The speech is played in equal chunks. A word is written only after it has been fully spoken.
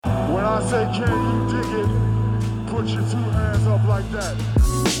I say, can you dig it? Put your two hands up like that.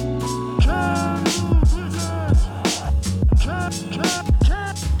 Can you dig it? Can.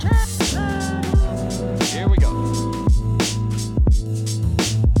 Here we go.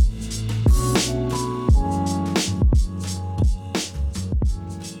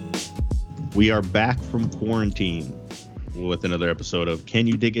 We are back from quarantine with another episode of Can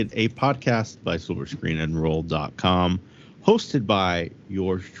You Dig It, a podcast by SilverScreenAndRoll.com, hosted by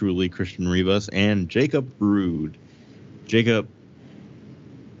yours truly, Christian Rivas, and Jacob Brood. Jacob,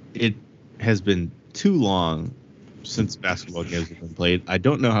 it has been too long since basketball games have been played. I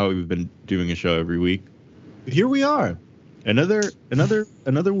don't know how we've been doing a show every week. But here we are. Another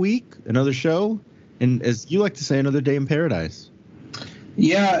week, another show, and as you like to say, another day in paradise.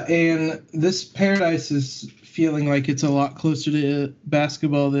 Yeah, and this paradise is feeling like it's a lot closer to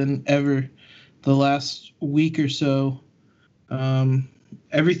basketball than ever the last week or so.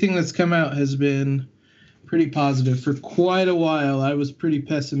 Everything that's come out has been pretty positive. For quite a while, I was pretty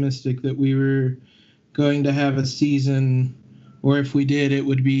pessimistic that we were going to have a season, or if we did, it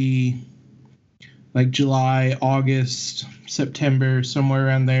would be like July, August, September, somewhere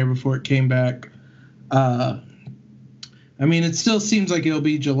around there before it came back. I mean, it still seems like it'll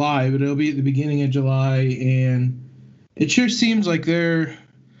be July, but it'll be at the beginning of July, and it sure seems like they're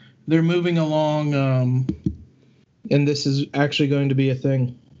moving along, and this is actually going to be a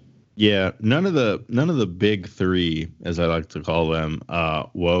thing. Yeah, none of the big three, as I like to call them,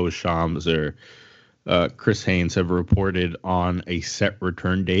 Woj, Shams, or Chris Haynes, have reported on a set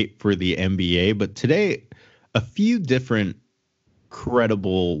return date for the NBA. But today, a few different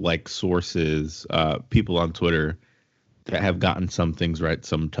credible sources, people on Twitter that have gotten some things right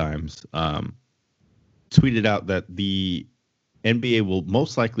sometimes, tweeted out that the NBA will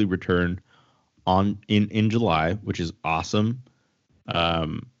most likely return in July, which is awesome.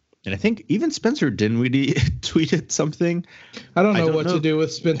 And I think even Spencer Dinwiddie tweeted something. I don't know what to do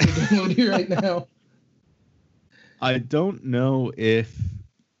with Spencer Dinwiddie right now. I don't know if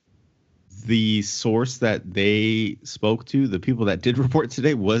the source that they spoke to, the people that did report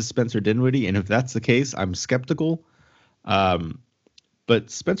today, was Spencer Dinwiddie. And if that's the case, I'm skeptical.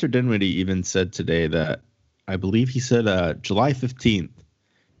 But Spencer Dinwiddie even said today that, I believe he said July 15th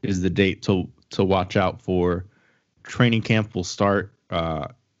is the date to watch out for. Training camp will start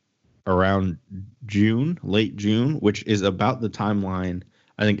around June, late June, which is about the timeline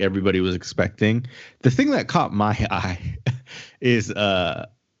I think everybody was expecting. The thing that caught my eye is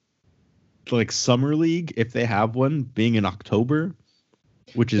Summer League, if they have one, being in October,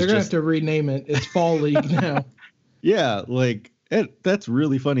 which is they're gonna have to rename it. It's Fall League now. Yeah, that's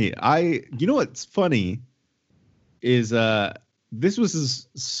really funny. You know what's funny is this was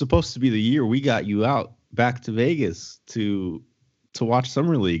supposed to be the year we got you out back to Vegas to watch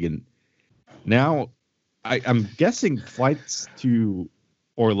Summer League, and now I'm guessing flights to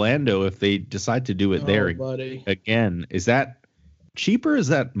Orlando, if they decide to do it again, is that cheaper? Is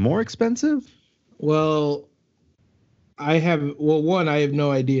that more expensive? Well, I have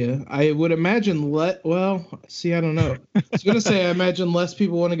no idea. I would imagine I don't know. I was going to say, I imagine less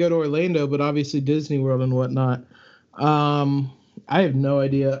people want to go to Orlando, but obviously Disney World and whatnot. I have no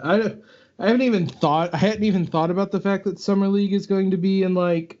idea. I hadn't even thought about the fact that Summer League is going to be in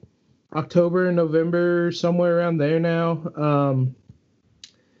October, November, somewhere around there now.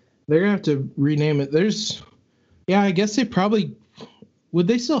 They're going to have to rename it. I guess would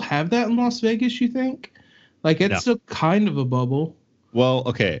they still have that in Las Vegas, you think? It's still kind of a bubble. Well,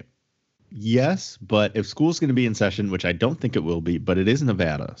 okay. Yes, but if school's going to be in session, which I don't think it will be, but it is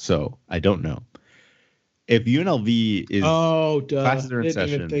Nevada, so I don't know. If UNLV is classes are in session,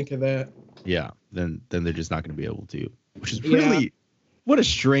 didn't even think of that. Yeah, then they're just not going to be able to, which is really what a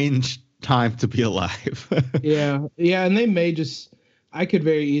strange time to be alive. Yeah, and they may I could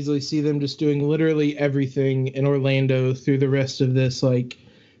very easily see them just doing literally everything in Orlando through the rest of this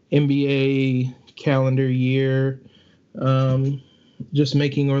NBA calendar year, just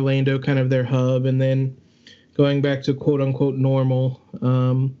making Orlando kind of their hub, and then going back to quote unquote normal,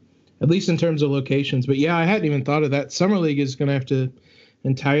 at least in terms of locations. But yeah, I hadn't even thought of that. Summer League is going to have to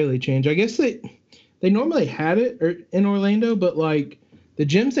entirely change. I guess they normally had it in Orlando, but the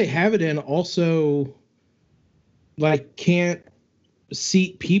gyms they have it in also can't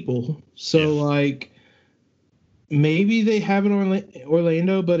seat people. So maybe they have it in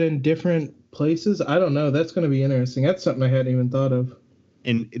Orlando, but in different places. I don't know. That's going to be interesting. That's something I hadn't even thought of.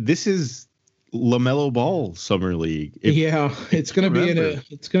 And this is LaMelo Ball Summer League. It's going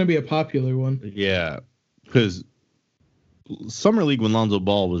to be a popular one. Yeah, because Summer League when Lonzo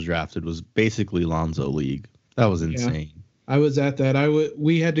Ball was drafted was basically Lonzo League. That was insane. I was at that.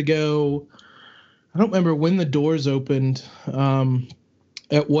 We had to go. I don't remember when the doors opened.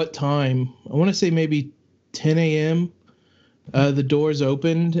 At what time? I want to say maybe 10 a.m. The doors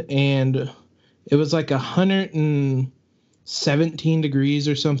opened, and it was like 117 degrees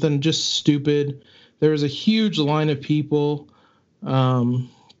or something. Just stupid. There was a huge line of people.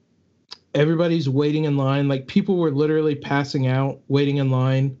 Everybody's waiting in line. Like, people were literally passing out waiting in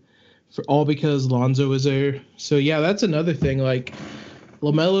line all because Lonzo was there. So yeah, that's another thing. Like,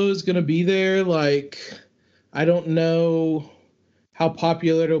 LaMelo is gonna be there. Like, I don't know how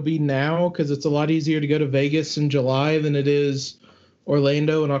popular it'll be now because it's a lot easier to go to Vegas in July than it is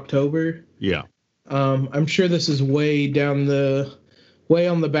Orlando in October. Yeah. I'm sure this is way on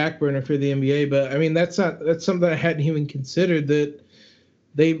the back burner for the NBA, but I mean that's something I hadn't even considered, that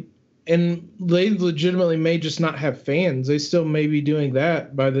they legitimately may just not have fans. They still may be doing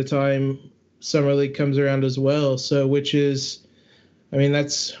that by the time Summer League comes around as well. So, which is, I mean,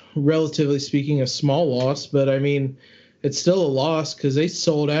 that's relatively speaking a small loss, but I mean, it's still a loss because they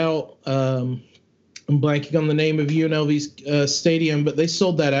sold out. I'm blanking on the name of UNLV's stadium, but they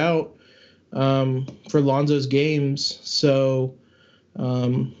sold that out for Lonzo's games. So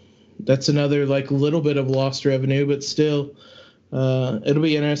that's another like little bit of lost revenue, but still. It'll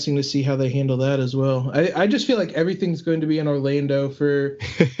be interesting to see how they handle that as well. I just feel like everything's going to be in Orlando for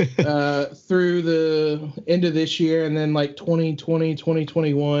through the end of this year, and then like 2020,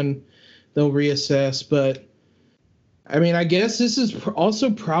 2021, they'll reassess. But I mean, I guess this is also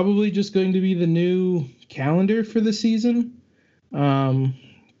probably just going to be the new calendar for the season,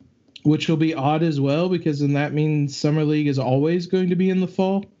 which will be odd as well, because then that means Summer League is always going to be in the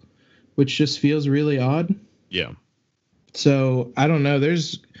fall, which just feels really odd. Yeah. So I don't know.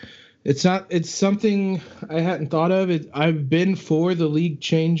 It's something I hadn't thought of. I've been for the league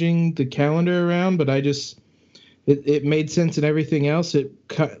changing the calendar around, but it made sense in everything else.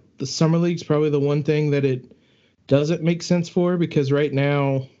 The Summer League's probably the one thing that it doesn't make sense for, because right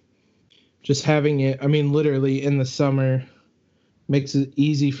now, just having it, I mean, literally in the summer, makes it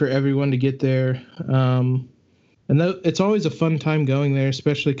easy for everyone to get there. And it's always a fun time going there,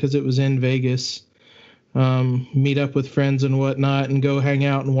 especially because it was in Vegas. Meet up with friends and whatnot and go hang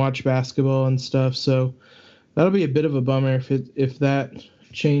out and watch basketball and stuff. So that'll be a bit of a bummer if that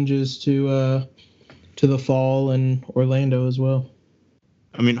changes to the fall and Orlando as well.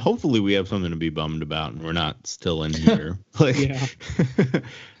 I mean, hopefully we have something to be bummed about and we're not still in here. Like, yeah.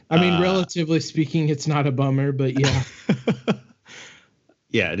 I mean, relatively speaking, it's not a bummer, but yeah.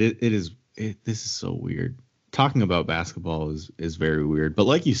 Yeah, it is. This is so weird. Talking about basketball is very weird. But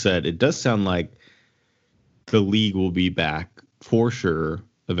like you said, it does sound like the league will be back for sure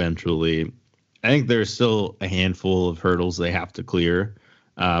eventually. I think there's still a handful of hurdles they have to clear.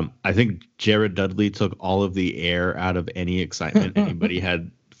 I think Jared Dudley took all of the air out of any excitement anybody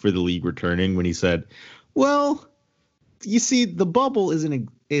had for the league returning when he said, well, you see, the bubble isn't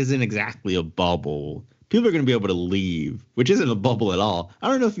exactly a bubble. People are going to be able to leave, which isn't a bubble at all. I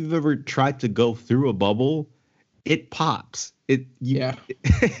don't know if you've ever tried to go through a bubble. It pops. It's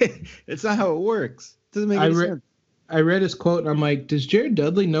not how it works. Doesn't make any sense. I read his quote and I'm like, does Jared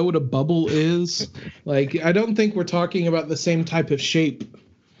Dudley know what a bubble is? Like, I don't think we're talking about the same type of shape.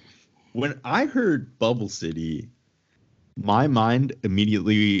 When I heard Bubble City, my mind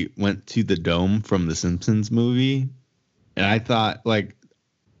immediately went to the dome from the Simpsons movie. And I thought, like,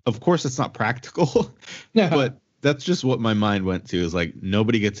 of course it's not practical, but that's just what my mind went to, is like,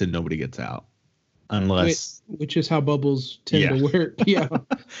 nobody gets in, nobody gets out. Unless... Which is how bubbles tend to work. Yeah.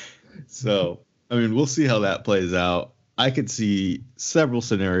 So... I mean, we'll see how that plays out. I could see several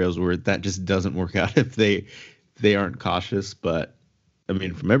scenarios where that just doesn't work out if they aren't cautious. But, I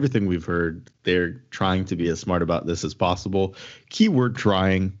mean, from everything we've heard, they're trying to be as smart about this as possible. Keyword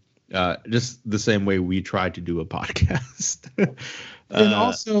trying, just the same way we try to do a podcast. And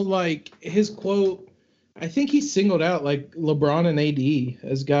also, like, his quote, I think he singled out, like, LeBron and AD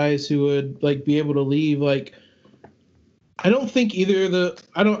as guys who would, like, be able to leave, like, I don't think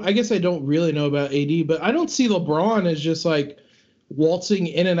I guess I don't really know about AD, but I don't see LeBron as just like waltzing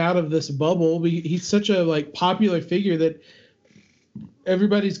in and out of this bubble. He's such a like popular figure that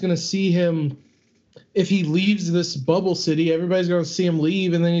everybody's going to see him. If he leaves this bubble city, everybody's going to see him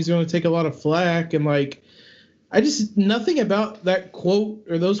leave, and then he's going to take a lot of flack. And like, nothing about that quote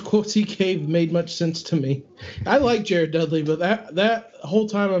or those quotes he gave made much sense to me. I like Jared Dudley, but that whole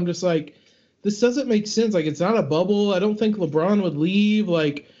time I'm just like, this doesn't make sense. Like, it's not a bubble. I don't think LeBron would leave.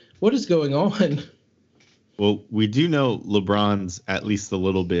 Like, what is going on? Well, we do know LeBron's at least a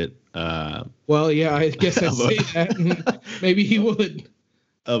little bit. Well, yeah, I guess I'd say that. Maybe he would.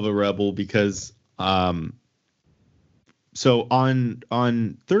 Of a rebel, because So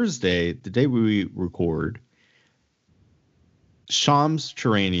on Thursday, the day we record, Shams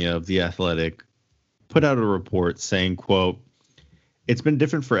Charania of The Athletic put out a report saying, quote, it's been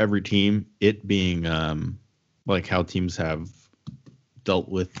different for every team, it being like how teams have dealt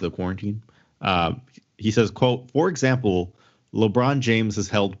with the quarantine. He says, quote, for example, LeBron James has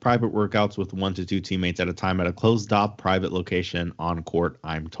held private workouts with 1 to 2 teammates at a time at a closed-off private location on court,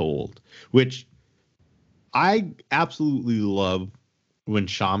 I'm told. Which I absolutely love when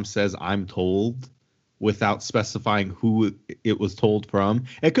Shams says I'm told without specifying who it was told from.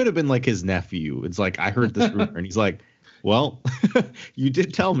 It could have been like his nephew. It's like, I heard this rumor, and he's like, well, you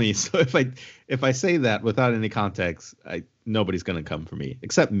did tell me. So if I say that without any context, nobody's going to come for me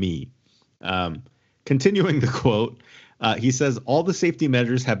except me. Continuing the quote, he says, all the safety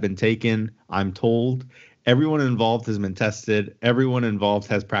measures have been taken, I'm told. Everyone involved has been tested. Everyone involved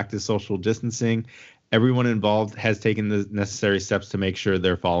has practiced social distancing. Everyone involved has taken the necessary steps to make sure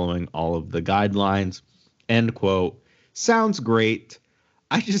they're following all of the guidelines. End quote. Sounds great.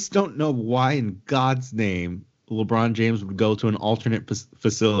 I just don't know why in God's name LeBron James would go to an alternate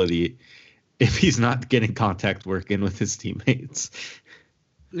facility if he's not getting contact work in with his teammates.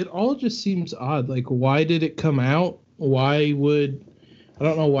 It all just seems odd. Like, why did it come out? I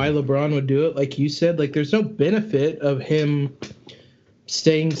don't know why LeBron would do it. Like you said, like there's no benefit of him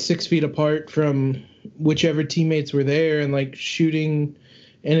staying 6 feet apart from whichever teammates were there and like shooting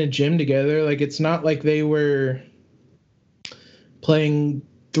in a gym together. Like, it's not like they were playing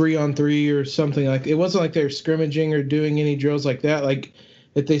 3-on-3 or something. Like, it wasn't like they were scrimmaging or doing any drills like that. Like,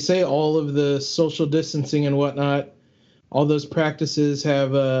 if they say all of the social distancing and whatnot, all those practices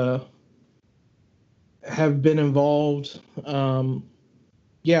have been involved.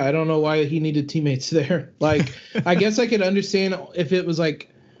 Yeah, I don't know why he needed teammates there. Like, I guess I could understand if it was like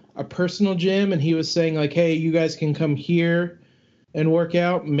a personal gym and he was saying like, hey, you guys can come here and work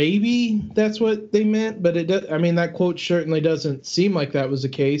out. Maybe that's what they meant, but I mean, that quote certainly doesn't seem like that was the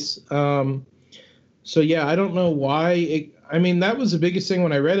case. So yeah, I don't know why. I mean, that was the biggest thing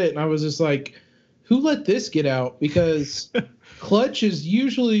when I read it, and I was just like, who let this get out? Because Clutch is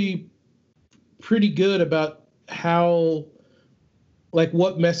usually pretty good about how, like,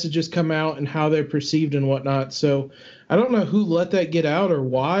 what messages come out and how they're perceived and whatnot. So I don't know who let that get out or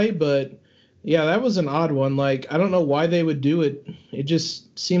why, but yeah, that was an odd one. Like, I don't know why they would do it. It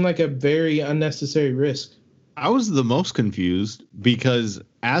just seemed like a very unnecessary risk. I was the most confused because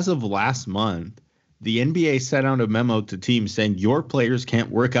as of last month, the NBA sent out a memo to teams saying your players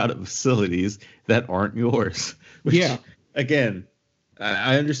can't work out at facilities that aren't yours. Which, yeah. Again,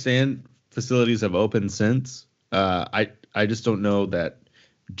 I understand facilities have opened since. I just don't know that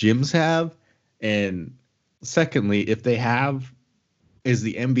gyms have. And secondly, if they have, is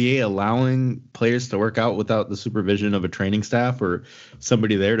the NBA allowing players to work out without the supervision of a training staff or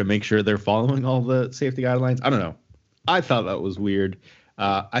somebody there to make sure they're following all the safety guidelines? I don't know. I thought that was weird.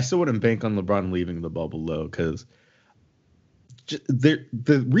 I still wouldn't bank on LeBron leaving the bubble, though, because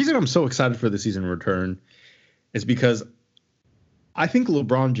the reason I'm so excited for the season return is because I think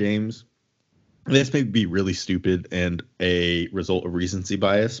LeBron James, this may be really stupid and a result of recency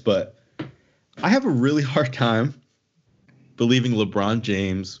bias, but I have a really hard time believing LeBron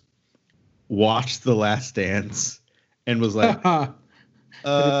James watched The Last Dance and was like,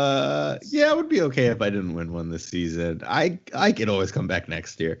 yeah, it would be okay if I didn't win one this season. I could always come back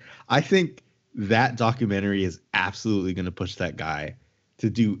next year. I think that documentary is absolutely going to push that guy to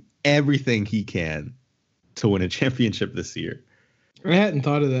do everything he can to win a championship this year. I hadn't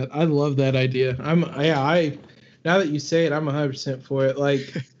thought of that. I love that idea. Now that you say it, I'm 100% for it.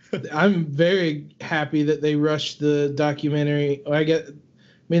 Like, I'm very happy that they rushed the documentary.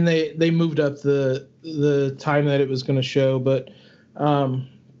 They moved up the time that it was going to show, but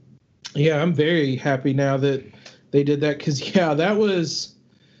yeah, I'm very happy now that they did that, because yeah, that was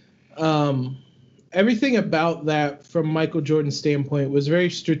everything about that from Michael Jordan's standpoint was very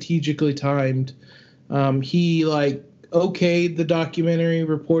strategically timed. He like okayed the documentary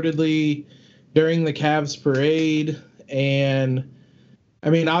reportedly during the Cavs parade, and I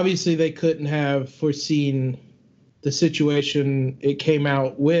mean, obviously they couldn't have foreseen the situation it came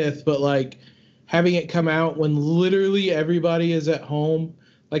out with, but like having it come out when literally everybody is at home,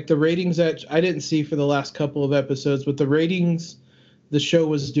 like the ratings that I didn't see for the last couple of episodes, but the ratings the show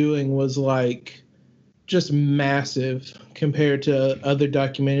was doing was like just massive compared to other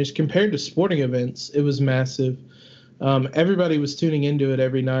documentaries, compared to sporting events. It was massive. Everybody was tuning into it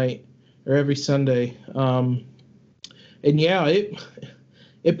every night or every Sunday. And yeah,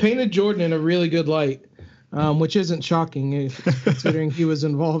 it painted Jordan in a really good light, which isn't shocking considering he was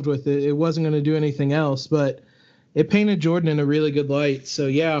involved with it. It wasn't going to do anything else. But it painted Jordan in a really good light. So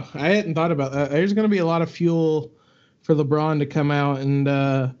yeah, I hadn't thought about that. There's going to be a lot of fuel for LeBron to come out,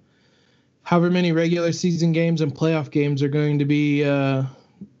 and however many regular season games and playoff games are going to be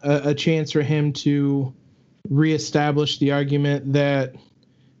a chance for him to reestablish the argument that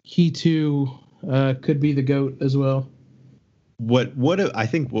he too could be the GOAT as well. What I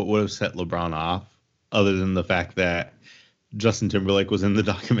think what would have set LeBron off, other than the fact that Justin Timberlake was in the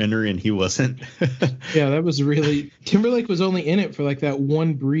documentary and he wasn't. Yeah, that was really Timberlake was only in it for like that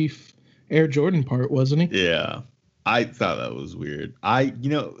one brief Air Jordan part, wasn't he? Yeah, I thought that was weird.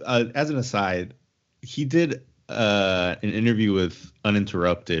 As an aside, he did an interview with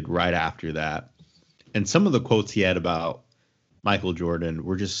Uninterrupted right after that, and some of the quotes he had about Michael Jordan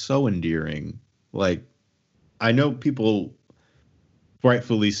were just so endearing. Like, I know people,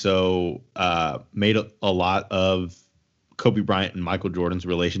 rightfully so, made a lot of Kobe Bryant and Michael Jordan's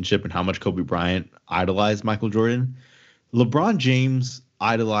relationship and how much Kobe Bryant idolized Michael Jordan. LeBron James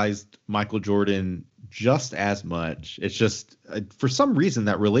idolized Michael Jordan just as much. It's just, for some reason,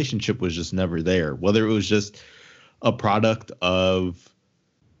 that relationship was just never there. Whether it was just a product of,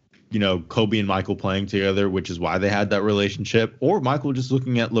 Kobe and Michael playing together, which is why they had that relationship, or Michael just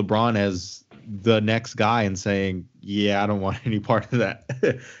looking at LeBron as the next guy and saying, yeah, I don't want any part of that.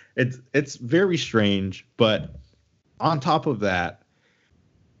 It's very strange. But on top of that,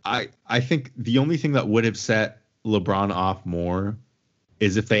 I think the only thing that would have set LeBron off more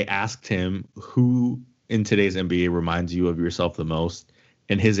is if they asked him who in today's NBA reminds you of yourself the most,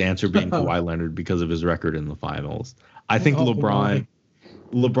 and his answer being Kawhi Leonard because of his record in the finals. I think LeBron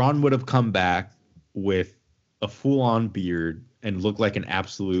would have come back with a full-on beard and looked like an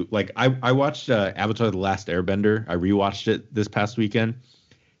absolute, like, I watched Avatar: The Last Airbender. I rewatched it this past weekend.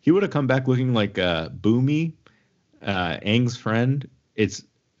 He would have come back looking like Boomy, Aang's friend.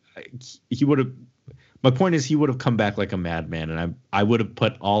 He would have. My point is, he would have come back like a madman, and I would have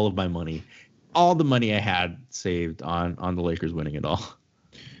put all of my money, all the money I had saved on the Lakers winning it all.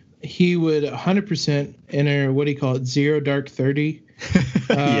 He would 100% enter, what do you call it, Zero Dark 30,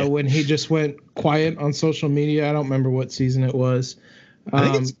 Yeah. when he just went quiet on social media. I don't remember what season it was. I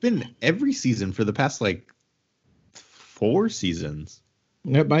think it's been every season for the past, 4 seasons.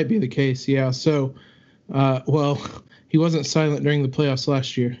 That might be the case, yeah. So, he wasn't silent during the playoffs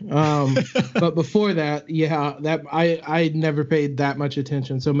last year. But before that, yeah, that I never paid that much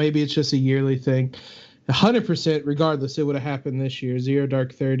attention. So maybe it's just a yearly thing. 100%, regardless, it would have happened this year. Zero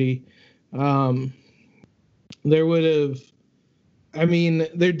Dark 30. There would have. I mean,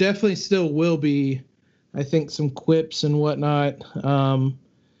 there definitely still will be, I think, some quips and whatnot.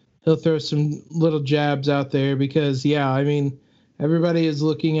 He'll throw some little jabs out there because, yeah, I mean, everybody is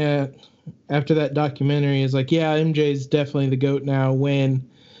looking at, after that documentary, is like, yeah, MJ is definitely the GOAT now. When,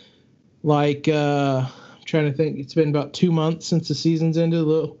 I'm trying to think, it's been about 2 months since the season's ended, a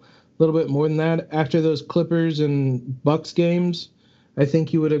little bit more than that. After those Clippers and Bucks games, I think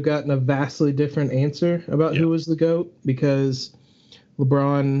he would have gotten a vastly different answer about who was the GOAT, because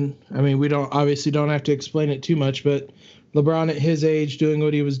LeBron, I mean, we don't have to explain it too much, but LeBron at his age, doing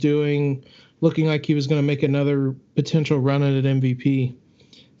what he was doing, looking like he was going to make another potential run at an MVP.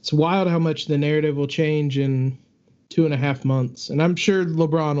 It's wild how much the narrative will change in 2.5 months. And I'm sure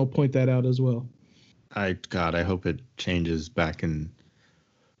LeBron will point that out as well. I hope it changes back in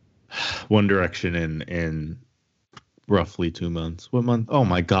one direction in roughly 2 months. What month? Oh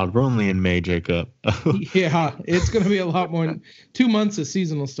my God, we're only in May, Jacob. Yeah, it's going to be a lot more. 2 months the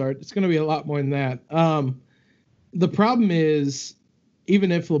season will start. It's going to be a lot more than that. The problem is,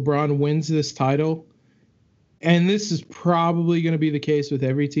 even if LeBron wins this title, and this is probably going to be the case with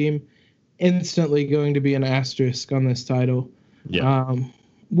every team, instantly going to be an asterisk on this title. Yeah.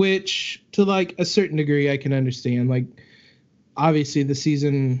 Which, to a certain degree, I can understand. Obviously, the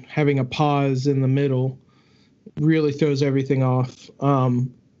season having a pause in the middle really throws everything off.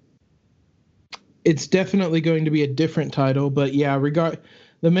 It's definitely going to be a different title, but yeah,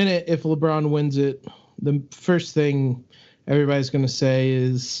 the minute if LeBron wins it, the first thing everybody's going to say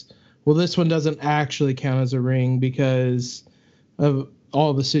is, well, this one doesn't actually count as a ring because of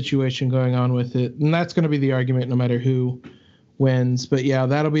all the situation going on with it. And that's going to be the argument no matter who wins. But yeah,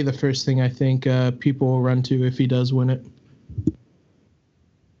 that'll be the first thing I think people will run to if he does win it.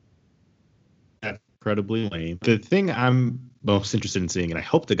 That's incredibly lame. The thing I'm most interested in seeing, and I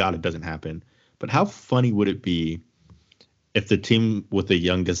hope to God it doesn't happen, but how funny would it be if the team with the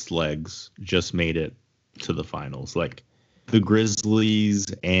youngest legs just made it to the finals? Like the Grizzlies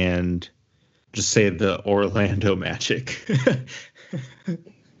and just say the Orlando Magic.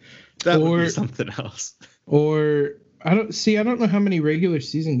 That would be something else. Or I don't know how many regular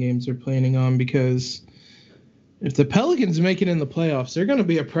season games they're planning on, because If the Pelicans make it in the playoffs, they're going to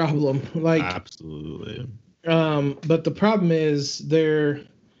be a problem. Like, absolutely. But the problem is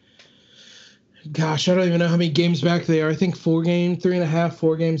gosh, I don't even know how many games back they are. I think 3.5,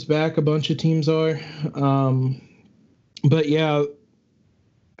 4 games back. A bunch of teams are. But yeah,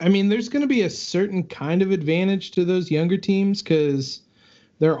 I mean, there's going to be a certain kind of advantage to those younger teams because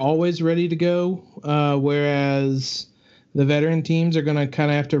they're always ready to go, whereas the veteran teams are going to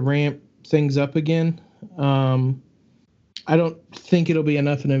kind of have to ramp things up again. I don't think it'll be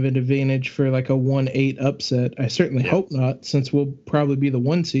enough of an advantage for like a 1-8 upset. I certainly hope not, since we'll probably be the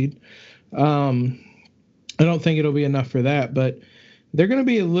 1 seed. I don't think it'll be enough for that, but they're going to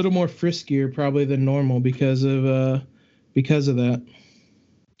be a little more friskier probably than normal because of that.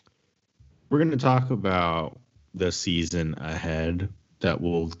 We're going to talk about the season ahead that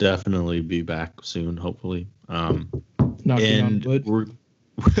will definitely be back soon, hopefully. Knocking on wood.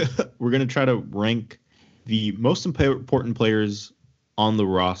 We're going to try to rank the most important players on the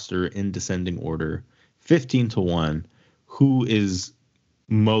roster in descending order, 15-1. Who is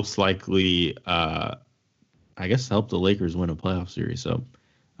most likely, I guess, help the Lakers win a playoff series? So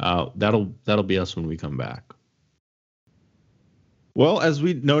that'll be us when we come back. Well, as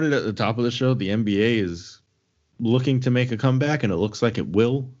we noted at the top of the show, the NBA is looking to make a comeback, and it looks like it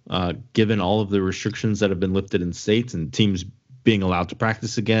will, given all of the restrictions that have been lifted in states and teams being allowed to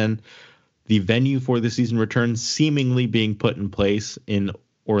practice again. The venue for the season return seemingly being put in place in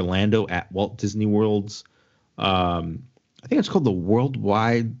Orlando at Walt Disney World's, I think it's called the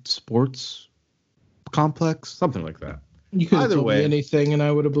Worldwide Sports Complex, something like that. You could have told me anything, and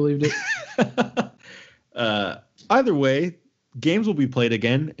I would have believed it. Either way, games will be played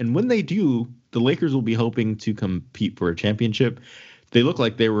again, and when they do, the Lakers will be hoping to compete for a championship. They look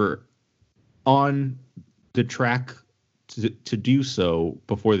like they were on the track to do so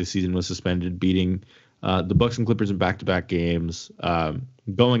before the season was suspended, beating the Bucks and Clippers in back-to-back games,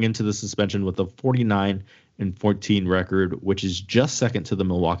 going into the suspension with a 49-14 record, which is just second to the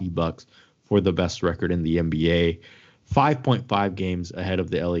Milwaukee Bucks for the best record in the NBA. 5.5 games ahead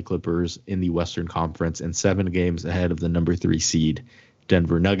of the LA Clippers in the Western Conference and 7 games ahead of the number 3 seed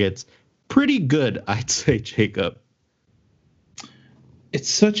Denver Nuggets. Pretty good, I'd say, Jacob. It's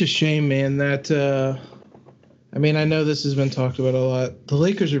such a shame, man, that I mean, I know this has been talked about a lot. The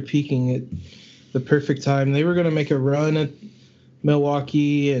Lakers are peaking at the perfect time. They were going to make a run at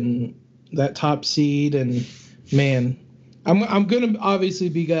Milwaukee and that top seed, and man, I'm going to obviously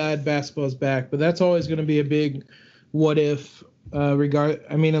be glad basketball's back, but that's always going to be a big what if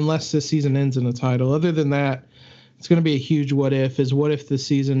unless this season ends in a title. Other than that, it's going to be a huge what if the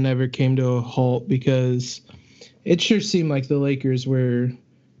season never came to a halt, because it sure seemed like the Lakers were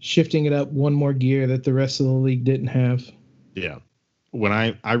shifting it up one more gear that the rest of the league didn't have. Yeah. When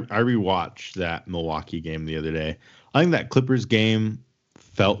I rewatched that Milwaukee game the other day, I think that Clippers game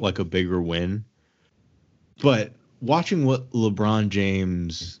felt like a bigger win. But watching what LeBron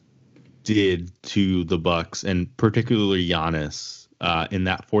James did to the Bucks, and particularly Giannis, in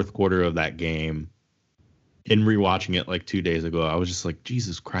that fourth quarter of that game, in rewatching it like 2 days ago, I was just like,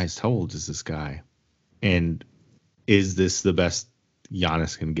 Jesus Christ, how old is this guy? And is this the best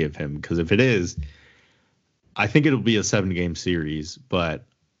Giannis can give him? Because if it is, I think it'll be a 7-game series, but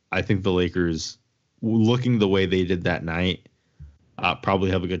I think the Lakers, looking the way they did that night,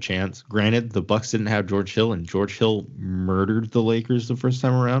 probably have a good chance. Granted, the Bucks didn't have George Hill, and George Hill murdered the Lakers the first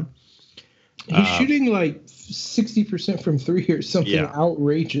time around. He's shooting like 60% from 3 or something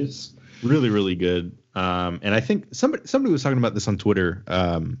outrageous. Really, really good. And I think somebody was talking about this on Twitter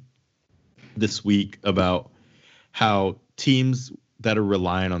this week about how teams that are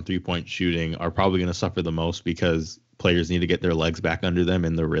relying on 3-point shooting are probably going to suffer the most because players need to get their legs back under them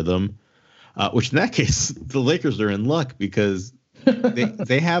in the rhythm. Which in that case, the Lakers are in luck because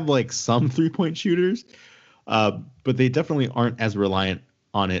they have like some 3-point shooters, but they definitely aren't as reliant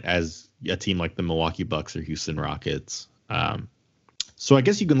on it as a team like the Milwaukee Bucks or Houston Rockets. So I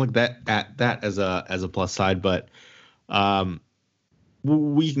guess you can look at that as a plus side, but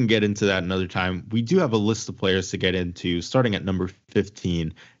we can get into that another time. We do have a list of players to get into, starting at number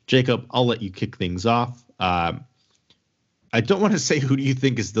 15. Jacob, I'll let you kick things off. I don't want to say who do you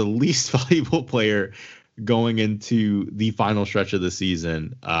think is the least valuable player going into the final stretch of the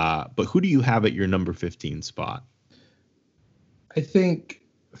season, but who do you have at your number 15 spot?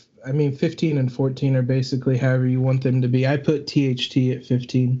 I mean, 15 and 14 are basically however you want them to be. I put THT at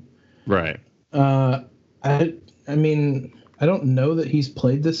 15. Right. I mean, I don't know that he's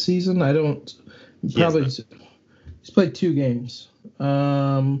played this season. He's played 2 games.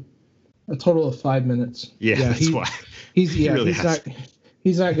 A total of 5 minutes. Yeah, that's why. He's not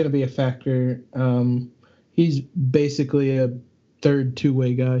going to be a factor. He He's basically a third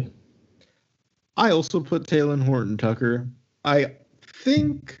two-way guy. I also put Taylor Horton Tucker. I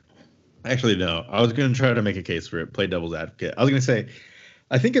think, actually, no. I was going to try to make a case for it, play devil's advocate. I was going to say,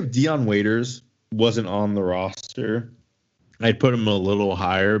 I think if Dion Waiters wasn't on the roster, I'd put him a little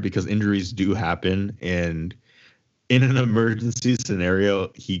higher because injuries do happen. And in an emergency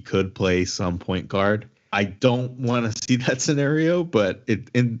scenario, he could play some point guard. I don't want to see that scenario, but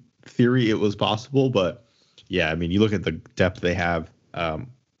in theory, it was possible. But yeah, I mean, you look at the depth they have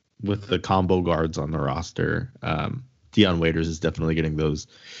with the combo guards on the roster. Dion Waiters is definitely getting those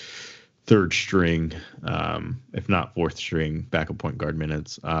third string, if not fourth string, backup point guard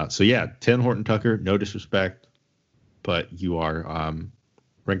minutes. So yeah, Taylor Horton Tucker, no disrespect, but you are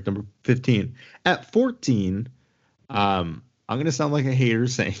ranked number 15. At 14, I'm going to sound like a hater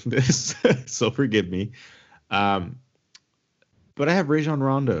saying this, so forgive me. But I have Rajon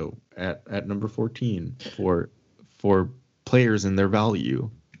Rondo at number 14 for players and their value.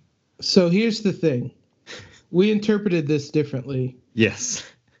 So here's the thing. We interpreted this differently. Yes.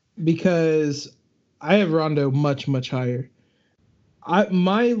 Because I have Rondo much, much higher.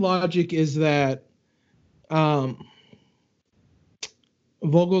 My logic is that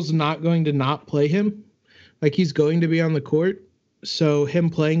Vogel's not going to not play him. Like, he's going to be on the court. So him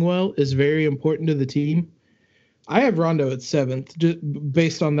playing well is very important to the team. I have Rondo at 7th, just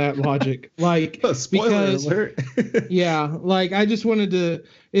based on that logic. Like, spoiler alert. Yeah, like I just wanted to.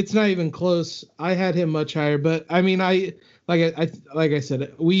 It's not even close. I had him much higher, but I mean, like I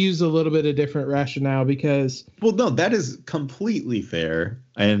said, we use a little bit of different rationale because. Well, no, that is completely fair,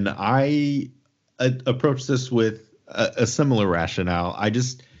 and I approach this with a similar rationale. I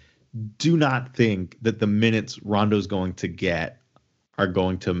just do not think that the minutes Rondo's going to get are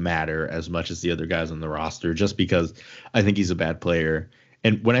going to matter as much as the other guys on the roster, just because I think he's a bad player.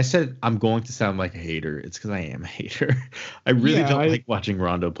 And when I said I'm going to sound like a hater, it's because I am a hater. I really don't like watching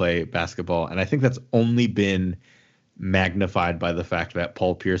Rondo play basketball, and I think that's only been magnified by the fact that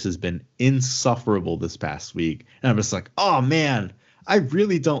Paul Pierce has been insufferable this past week. And I'm just like, oh man, I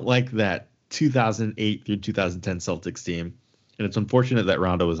really don't like that 2008 through 2010 Celtics team. And it's unfortunate that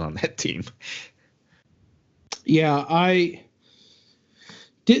Rondo was on that team. Yeah, I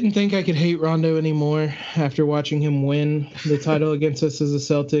didn't think I could hate Rondo anymore after watching him win the title against us as a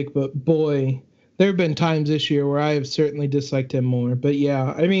Celtic. But boy, there have been times this year where I have certainly disliked him more. But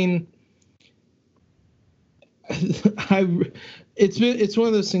yeah, I mean, it's one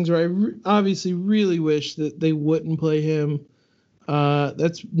of those things where I obviously really wish that they wouldn't play him.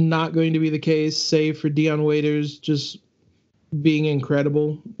 That's not going to be the case, save for Dion Waiters just being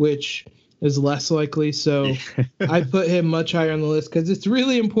incredible, which is less likely. So I put him much higher on the list because it's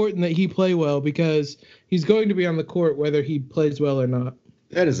really important that he play well because he's going to be on the court whether he plays well or not.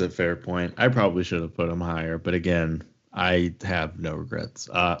 That is a fair point. I probably should have put him higher, but again, I have no regrets.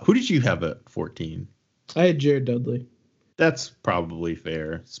 Who did you have at 14? I had Jared Dudley. That's probably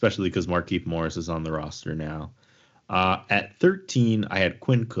fair, especially because Markieff Morris is on the roster now. At 13, I had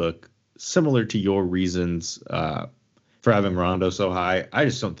Quinn Cook. Similar to your reasons for having Rondo so high, I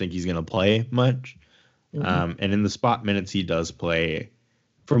just don't think he's going to play much. Mm-hmm. And in the spot minutes he does play,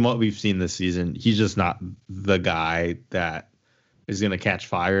 from what we've seen this season, he's just not the guy that is going to catch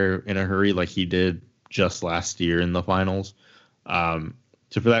fire in a hurry like he did just last year in the finals. So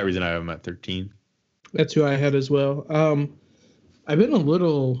for that reason, I have him at 13. That's who I had as well. I've been a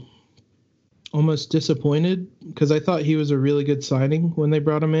little almost disappointed because I thought he was a really good signing when they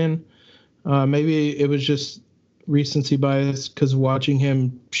brought him in. Maybe it was just recency bias because watching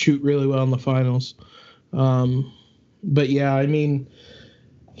him shoot really well in the finals. But yeah, I mean,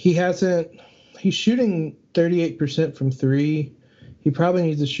 he's shooting 38% from three. He probably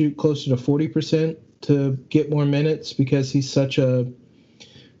needs to shoot closer to 40% to get more minutes because he's such a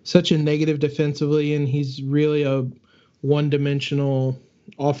negative defensively, and he's really a one-dimensional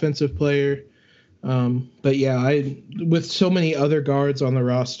offensive player. But yeah, with so many other guards on the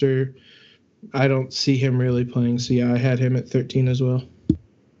roster, I don't see him really playing. So yeah, I had him at 13 as well.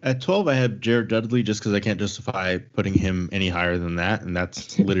 At 12, I had Jared Dudley just because I can't justify putting him any higher than that, and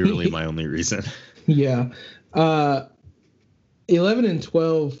that's literally my only reason. Yeah. 11 and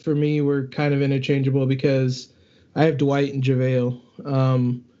 12 for me were kind of interchangeable because I have Dwight and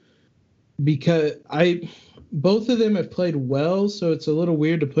JaVale. Because both of them have played well, so it's a little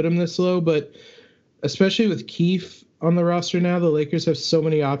weird to put them this low, but especially with Keith on the roster now, the Lakers have so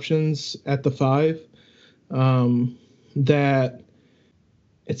many options at the 5 that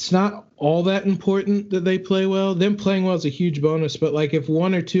it's not all that important that they play well. Them playing well is a huge bonus, but like if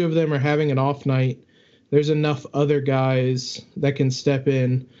one or two of them are having an off night, there's enough other guys that can step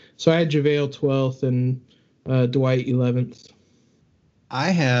in. So I had JaVale 12th and Dwight 11th.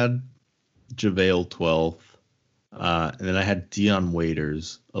 I had JaVale 12th, and then I had Dion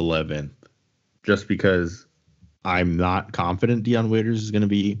Waiters 11th, just because I'm not confident Dion Waiters is going to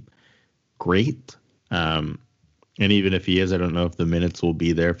be great. And even if he is, I don't know if the minutes will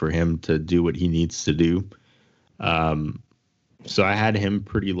be there for him to do what he needs to do. So I had him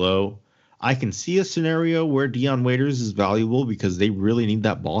pretty low. I can see a scenario where Dion Waiters is valuable because they really need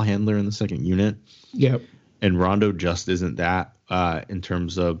that ball handler in the second unit. Yep. And Rondo just isn't that in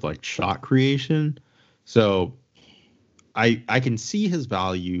terms of like shot creation. So I can see his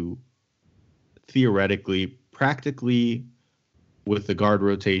value theoretically, practically with the guard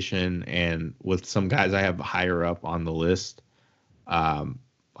rotation and with some guys I have higher up on the list. I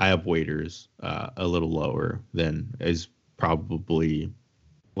have Waiters a little lower than is probably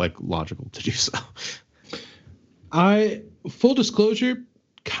like logical to do so. I full disclosure,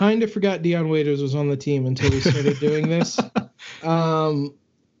 kind of forgot Dion Waiters was on the team until we started doing this.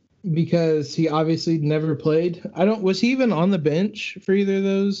 Because he obviously never played. Was he even on the bench for either of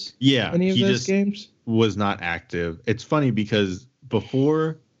those? Yeah, any of those games? Was not active. It's funny because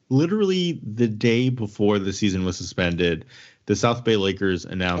literally the day before the season was suspended, the South Bay Lakers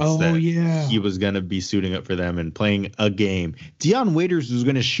announced that he was going to be suiting up for them and playing a game. Dion Waiters was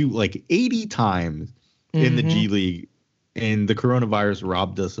going to shoot like 80 times in the G League, and the coronavirus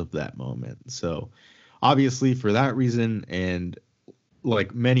robbed us of that moment. So obviously for that reason and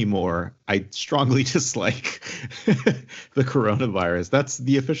like many more, I strongly dislike the coronavirus. That's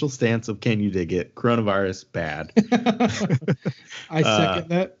the official stance of Can You Dig It? Coronavirus, bad. I second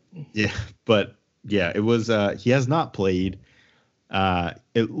that. Yeah, but yeah, it was he has not played. I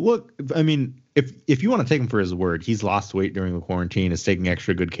mean, if you want to take him for his word, he's lost weight during the quarantine, is taking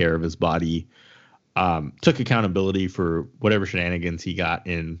extra good care of his body, took accountability for whatever shenanigans he got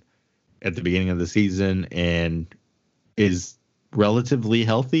in at the beginning of the season, and is relatively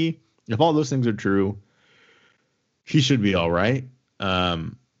healthy. If all those things are true, he should be all right.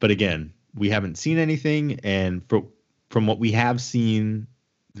 But again, we haven't seen anything, and from what we have seen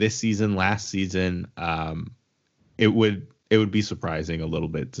this season, last season, it would be surprising a little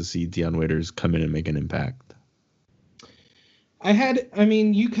bit to see Dion Waiters come in and make an impact.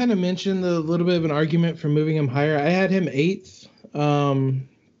 You kind of mentioned the little bit of an argument for moving him higher. I had him 8th,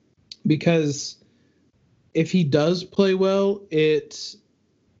 because if he does play well, it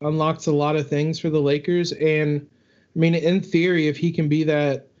unlocks a lot of things for the Lakers. And I mean, in theory, if he can be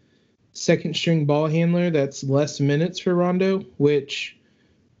that second string ball handler, that's less minutes for Rondo, which,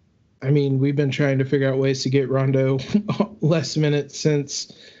 I mean, we've been trying to figure out ways to get Rondo less minutes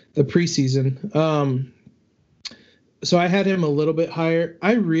since the preseason. So I had him a little bit higher.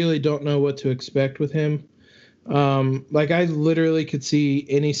 I really don't know what to expect with him. I literally could see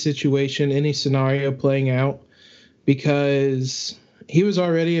any situation, any scenario playing out, because he was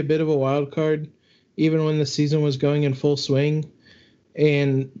already a bit of a wild card, even when the season was going in full swing,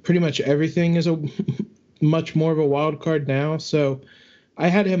 and pretty much everything is a much more of a wild card now. So I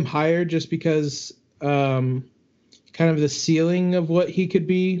had him higher just because, kind of the ceiling of what he could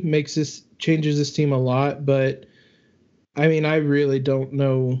be changes this team a lot. But I mean, I really don't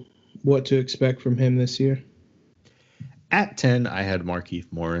know what to expect from him this year. At 10, I had Markieff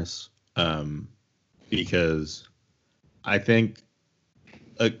Morris, because I think,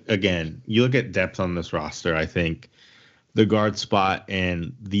 again, you look at depth on this roster, I think the guard spot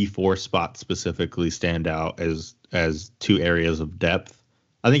and the 4 spot specifically stand out as two areas of depth.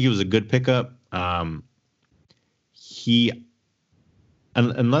 I think he was a good pickup. Unless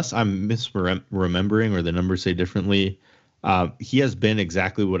I'm misremembering or the numbers say differently, he has been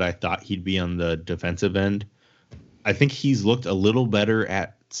exactly what I thought he'd be on the defensive end. I think he's looked a little better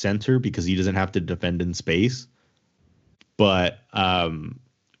at center because he doesn't have to defend in space. But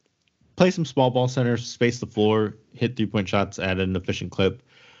play some small ball center, space the floor, hit 3-point shots at an efficient clip.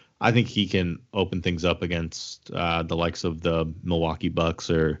 I think he can open things up against the likes of the Milwaukee Bucks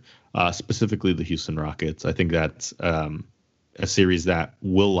or specifically the Houston Rockets. I think that's a series that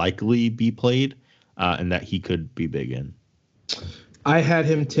will likely be played and that he could be big in. I had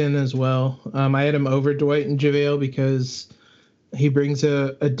him 10 as well. I had him over Dwight and JaVale because he brings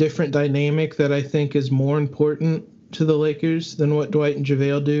a different dynamic that I think is more important to the Lakers than what Dwight and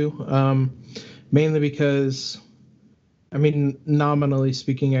JaVale do. Mainly because, I mean, nominally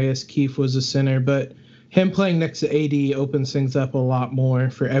speaking, I guess Keith was a center, but him playing next to AD opens things up a lot more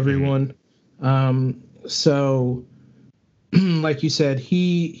for everyone. So, like you said,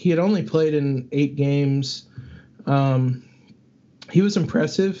 he had only played in 8 games. He was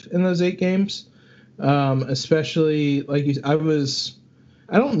impressive in those 8 games, especially I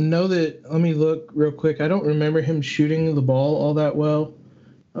I don't know that. Let me look real quick. I don't remember him shooting the ball all that well.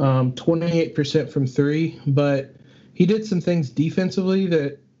 28% from three, but he did some things defensively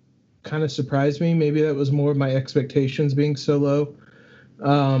that kind of surprised me. Maybe that was more of my expectations being so low.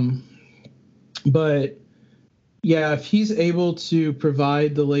 Um, but yeah, if he's able to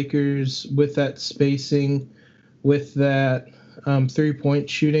provide the Lakers with that spacing, with that 3-point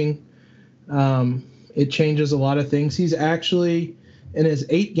shooting, it changes a lot of things. He's actually, in his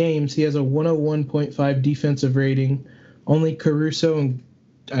 8 games, he has a 101.5 defensive rating. Only Caruso and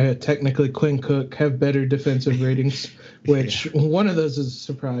technically Quinn Cook have better defensive ratings, which one of those is a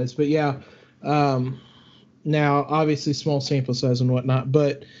surprise. But yeah, now obviously small sample size and whatnot.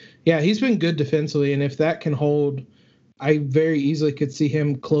 But yeah, he's been good defensively. And if that can hold, I very easily could see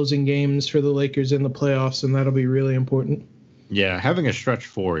him closing games for the Lakers in the playoffs, and that'll be really important. Yeah, having a stretch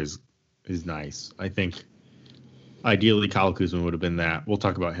four is nice. I think ideally Kyle Kuzma would have been that. We'll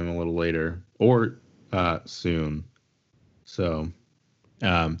talk about him a little later or soon. So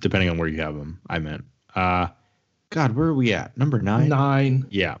depending on where you have him, I meant. God, where are we at? Number 9? 9.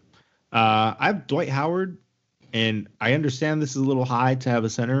 Yeah. I have Dwight Howard, and I understand this is a little high to have a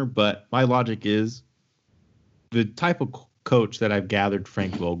center, but my logic is the type of coach that I've gathered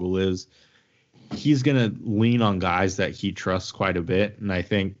Frank Vogel is he's going to lean on guys that he trusts quite a bit. And I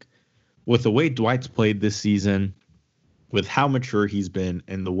think with the way Dwight's played this season, with how mature he's been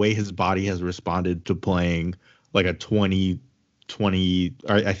and the way his body has responded to playing like a 20,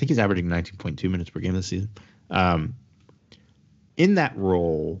 I think he's averaging 19.2 minutes per game this season. In that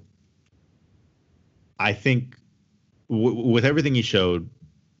role, I think with everything he showed,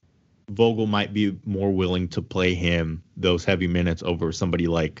 Vogel might be more willing to play him those heavy minutes over somebody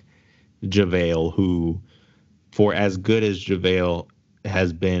like JaVale, who, for as good as JaVale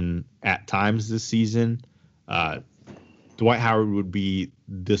has been at times this season, Dwight Howard would be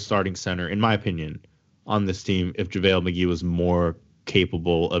the starting center, in my opinion, on this team if JaVale McGee was more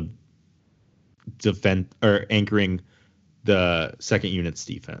capable of defend or anchoring the second unit's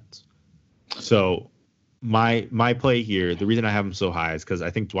defense. So my play here, the reason I have him so high is because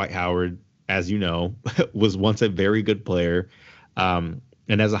I think Dwight Howard, as you know, was once a very good player, and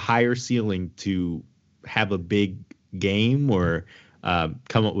has a higher ceiling to have a big game or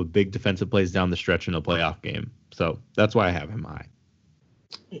come up with big defensive plays down the stretch in a playoff game. So that's why I have him high.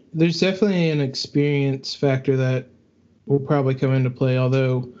 There's definitely an experience factor that will probably come into play,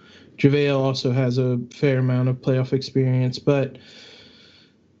 although JaVale also has a fair amount of playoff experience. But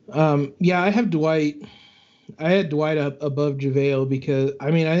yeah, I have Dwight. I had Dwight up above JaVale because,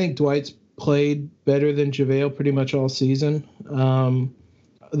 I mean, I think Dwight's played better than JaVale pretty much all season.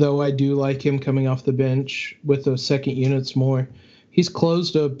 Though I do like him coming off the bench with those second units more. He's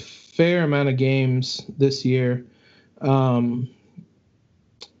closed a fair amount of games this year. I've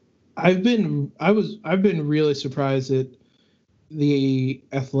been really surprised at the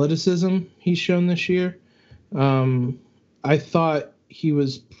athleticism he's shown this year. I thought he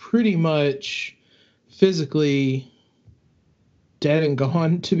was pretty much physically dead and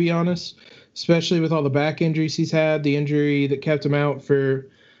gone, to be honest, especially with all the back injuries he's had, the injury that kept him out for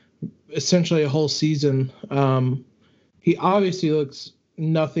essentially a whole season. He obviously looks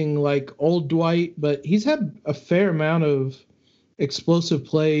nothing like old Dwight, but he's had a fair amount of explosive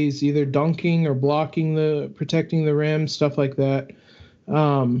plays, either dunking or protecting the rim, stuff like that.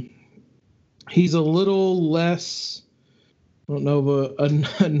 He's a little less, I don't know of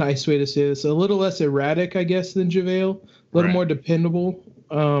a nice way to say this, a little less erratic, I guess, than JaVale, a little more dependable.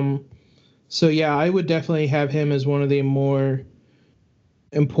 So yeah, I would definitely have him as one of the more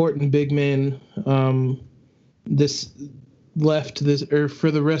important big men for the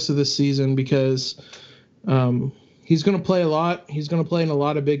rest of the season, because he's going to play a lot. He's going to play in a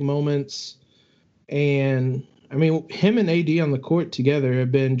lot of big moments. And, I mean, him and AD on the court together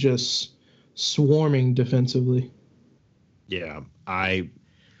have been just swarming defensively. Yeah, I'm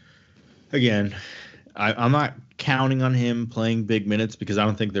not counting on him playing big minutes because I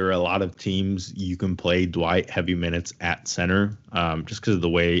don't think there are a lot of teams you can play Dwight heavy minutes at center, just because of the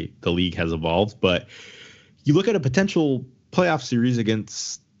way the league has evolved. But you look at a potential playoff series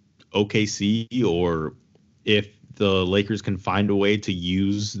against OKC, or if the Lakers can find a way to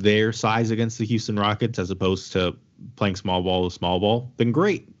use their size against the Houston Rockets as opposed to playing small ball with small ball, then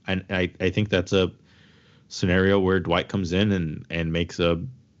great. And I think that's a scenario where Dwight comes in and makes a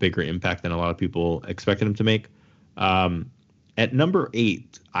bigger impact than a lot of people expected him to make. At number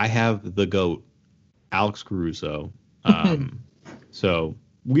 8, I have the GOAT, Alex Caruso. So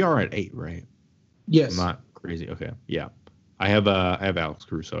we are at 8, right? Yes. I'm not crazy. Okay. Yeah. I have Alex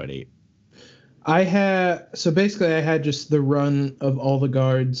Caruso at 8. I had just the run of all the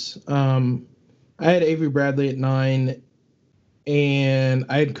guards. I had Avery Bradley at 9, and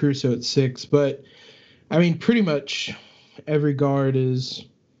I had Caruso at 6. But I mean, pretty much every guard is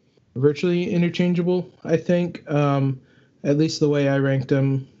virtually interchangeable. I think, at least the way I ranked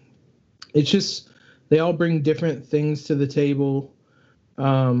them. It's just they all bring different things to the table.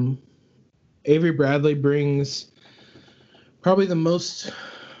 Um, Avery Bradley brings probably the most,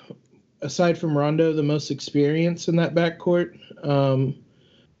 aside from Rondo, the most experience in that backcourt.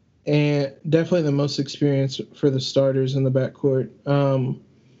 And definitely the most experience for the starters in the backcourt.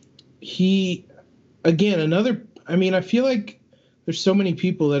 He, again, another, I mean, I feel like there's so many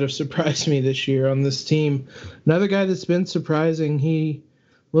people that have surprised me this year on this team. Another guy that's been surprising, a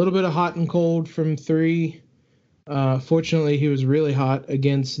little bit of hot and cold from 3. Fortunately, he was really hot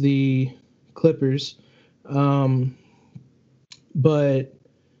against the Clippers. But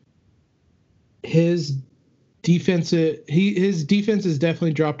his his defense has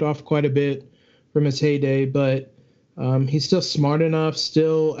definitely dropped off quite a bit from his heyday, but he's still smart enough,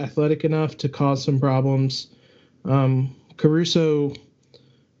 still athletic enough to cause some problems. Caruso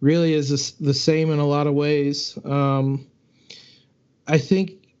really is the same in a lot of ways. I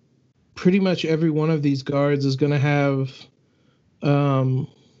think pretty much every one of these guards is going to have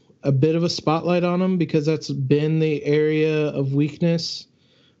a bit of a spotlight on them because that's been the area of weakness,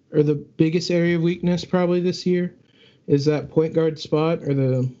 or the biggest area of weakness probably this year, is that point guard spot, or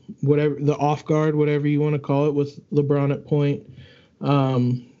the off guard, whatever you want to call it, with LeBron at point.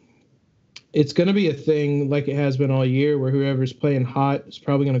 It's going to be a thing like it has been all year, where whoever's playing hot is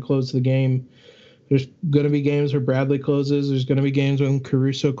probably going to close the game. There's going to be games where Bradley closes. There's going to be games when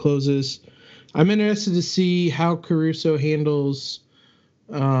Caruso closes. I'm interested to see how Caruso handles.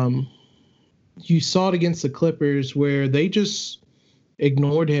 You saw it against the Clippers where they just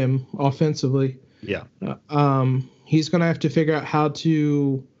ignored him offensively. Yeah. He's going to have to figure out how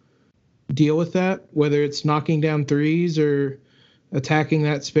to deal with that, whether it's knocking down threes or attacking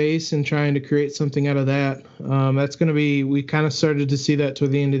that space and trying to create something out of that. That's going to be, we kind of started to see that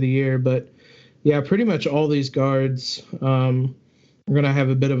toward the end of the year, but yeah, pretty much all these guards are going to have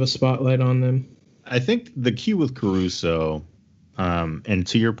a bit of a spotlight on them. I think the key with Caruso, and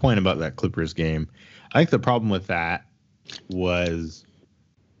to your point about that Clippers game, I think the problem with that was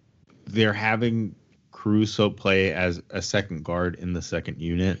they're having Caruso play as a second guard in the second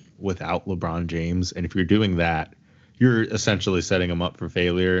unit without LeBron James. And if you're doing that, you're essentially setting him up for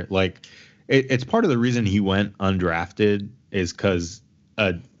failure. Like, it's part of the reason he went undrafted is because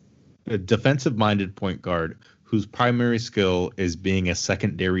a defensive-minded point guard whose primary skill is being a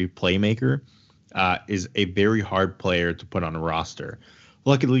secondary playmaker is a very hard player to put on a roster.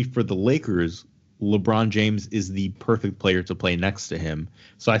 Luckily for the Lakers, LeBron James is the perfect player to play next to him.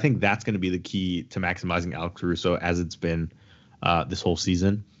 So I think that's going to be the key to maximizing Alex Caruso, as it's been this whole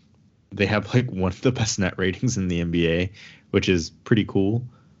season. They have like one of the best net ratings in the NBA, which is pretty cool.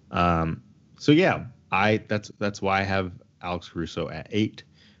 So yeah, that's why I have Alex Caruso at 8.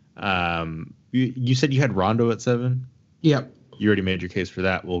 You said you had Rondo at 7? Yep. You already made your case for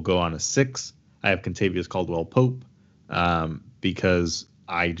that. We'll go on to 6. I have Kentavious Caldwell-Pope because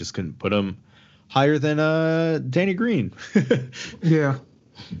I just couldn't put him higher than Danny Green. Yeah,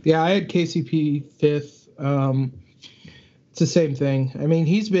 I had KCP 5th. It's the same thing. I mean,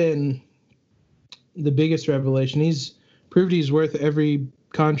 he's been the biggest revelation. He's proved he's worth every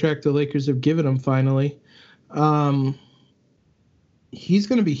contract the Lakers have given him finally. He's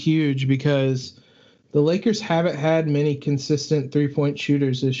going to be huge because the Lakers haven't had many consistent three-point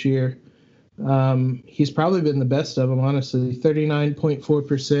shooters this year. He's probably been the best of them, honestly,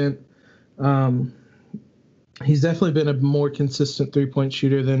 39.4%. He's definitely been a more consistent three-point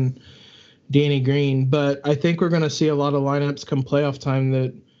shooter than Danny Green, but I think we're going to see a lot of lineups come playoff time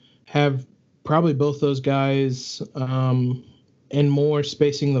that have probably both those guys and more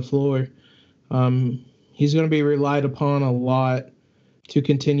spacing the floor. He's going to be relied upon a lot to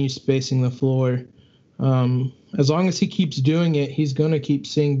continue spacing the floor. As long as he keeps doing it, he's going to keep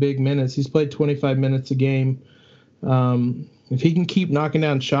seeing big minutes. He's played 25 minutes a game. If he can keep knocking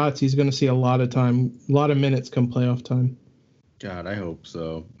down shots, he's going to see a lot of minutes come playoff time. God, I hope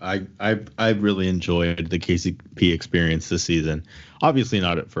so. I really enjoyed the KCP experience this season. Obviously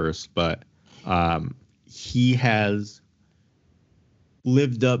not at first, but he has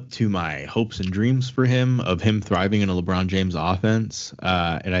lived up to my hopes and dreams for him of him thriving in a LeBron James offense.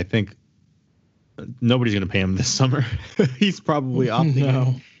 And I think nobody's going to pay him this summer. He's probably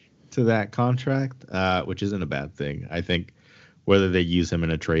opting to that contract, which isn't a bad thing. I think whether they use him in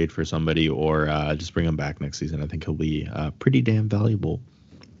a trade for somebody or just bring him back next season, I think he'll be pretty damn valuable.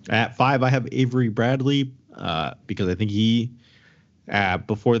 At 5, I have Avery Bradley because I think he,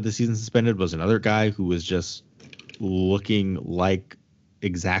 before the season suspended, was another guy who was just looking like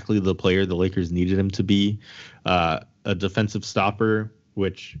exactly the player the Lakers needed him to be, a defensive stopper,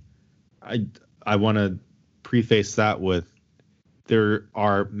 which I want to preface that with there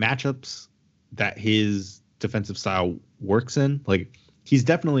are matchups that his defensive style works in. Like, he's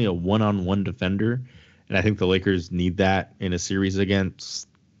definitely a one-on-one defender, and I think the Lakers need that in a series against,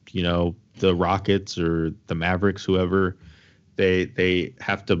 the Rockets or the Mavericks, whoever they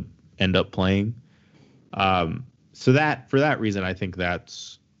have to end up playing. So that, for that reason, I think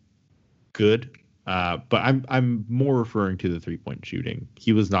that's good. But I'm more referring to the 3-point shooting.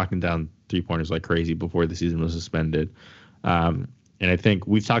 He was knocking down 3-pointers like crazy before the season was suspended. And I think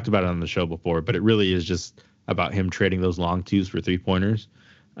we've talked about it on the show before, but it really is just about him trading those long twos for 3-pointers.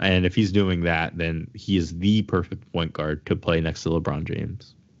 And if he's doing that, then he is the perfect point guard to play next to LeBron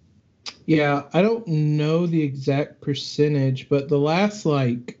James. Yeah, I don't know the exact percentage, but the last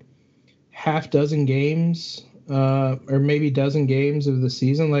half dozen games, or maybe dozen games of the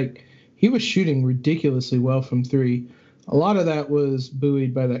season, he was shooting ridiculously well from 3. A lot of that was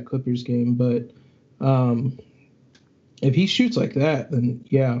buoyed by that Clippers game, but if he shoots like that, then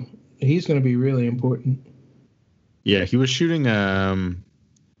yeah, he's going to be really important. Yeah, he was shooting. I'm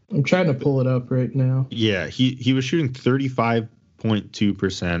trying to pull it up right now. Yeah, he was shooting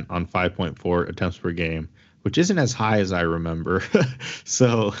 35.2% on 5.4 attempts per game, which isn't as high as I remember.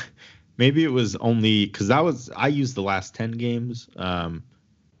 So maybe it was only because I used the last 10 games.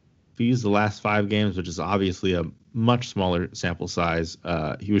 If you use the last 5 games, which is obviously a much smaller sample size,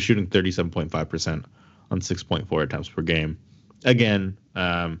 he was shooting 37.5% on 6.4 attempts per game. Again,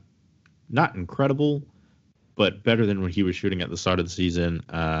 not incredible, but better than when he was shooting at the start of the season.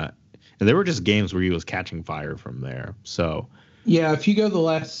 And there were just games where he was catching fire from there. So yeah, if you go the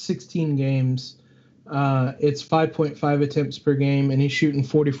last 16 games, it's 5.5 attempts per game, and he's shooting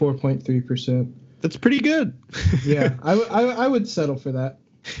 44.3%. That's pretty good. Yeah, I would settle for that.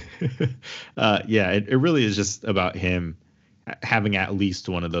 Yeah, it really is just about him having at least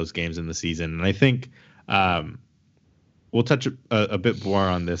one of those games in the season. And I think we'll touch a bit more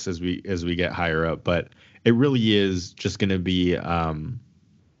on this as we get higher up, but it really is just going to be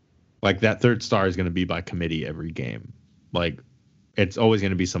that third star is going to be by committee every game. It's always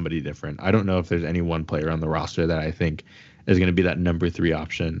going to be somebody different. I don't know if there's any one player on the roster that I think is going to be that number 3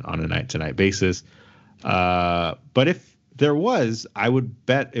 option on a night-to-night basis. But if there was, I would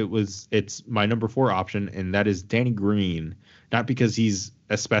bet it's my number 4 option, and that is Danny Green. Not because he's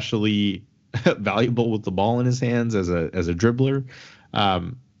especially valuable with the ball in his hands as a dribbler,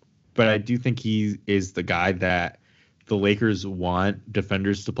 but I do think he is the guy that the Lakers want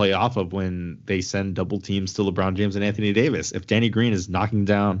defenders to play off of when they send double teams to LeBron James and Anthony Davis. If Danny Green is knocking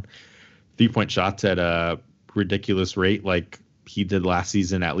down 3-point shots at a ridiculous rate like he did last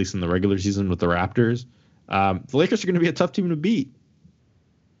season, at least in the regular season with the Raptors, the Lakers are going to be a tough team to beat.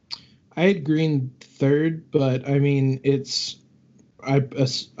 I had Green 3rd, but I mean, I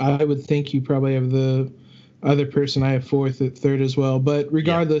would think you probably have the other person. I have 4th at 3rd as well. But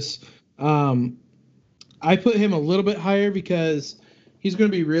regardless, I put him a little bit higher because he's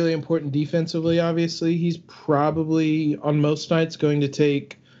going to be really important defensively, obviously. He's probably, on most nights, going to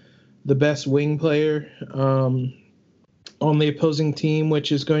take the best wing player on the opposing team,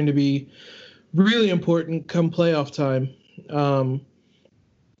 which is going to be really important come playoff time.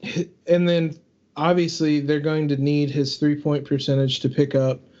 And then, obviously, they're going to need his 3-point percentage to pick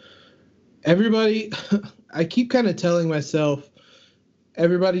up. Everybody, I keep kind of telling myself,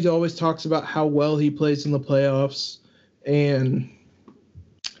 everybody always talks about how well he plays in the playoffs and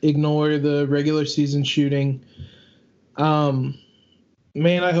ignore the regular season shooting. Man,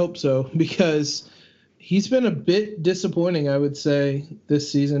 I hope so, because he's been a bit disappointing, I would say,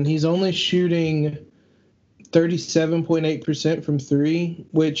 this season. He's only shooting 37.8% from 3,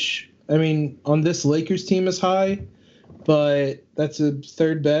 which, I mean, on this Lakers team is high, but that's a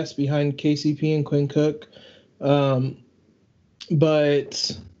 3rd best behind KCP and Quinn Cook.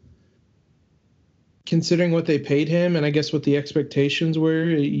 But considering what they paid him and I guess what the expectations were,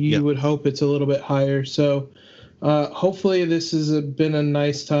 you would hope it's a little bit higher. So hopefully this has been a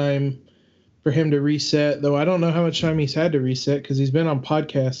nice time for him to reset, though I don't know how much time he's had to reset because he's been on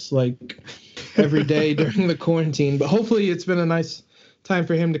podcasts every day during the quarantine. But hopefully it's been a nice time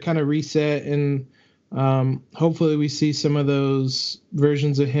for him to kind of reset, and hopefully we see some of those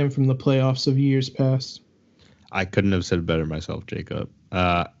versions of him from the playoffs of years past. I couldn't have said it better myself, Jacob.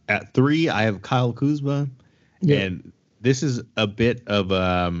 At 3, I have Kyle Kuzma. Yeah. And this is a bit of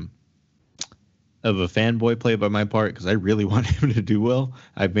of a fanboy play by my part because I really want him to do well.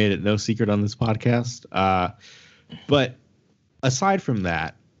 I've made it no secret on this podcast. But aside from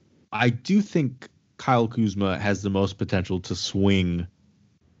that, I do think Kyle Kuzma has the most potential to swing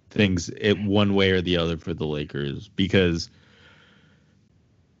things one way or the other for the Lakers, because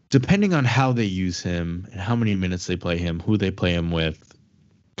depending on how they use him and how many minutes they play him, who they play him with,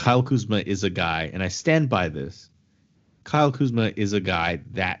 Kyle Kuzma is a guy, and I stand by this. Kyle Kuzma is a guy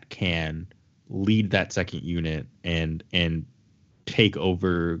that can lead that second unit and take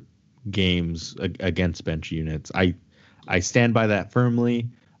over games against bench units. I stand by that firmly.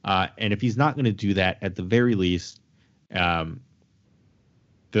 And if he's not going to do that, at the very least, the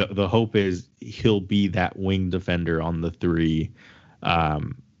hope is he'll be that wing defender on the three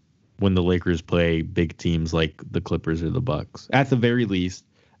when the Lakers play big teams like the Clippers or the Bucks. At the very least,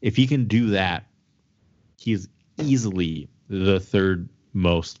 if he can do that, he's easily the third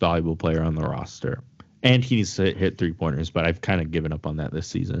most valuable player on the roster. And he needs to hit 3-pointers, but I've kind of given up on that this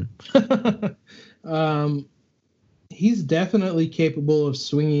season. He's definitely capable of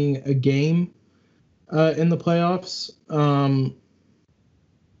swinging a game in the playoffs.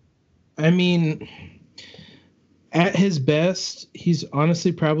 I mean, at his best, he's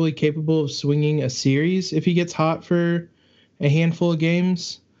honestly probably capable of swinging a series if he gets hot for a handful of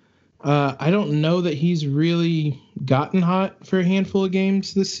games. I don't know that he's really gotten hot for a handful of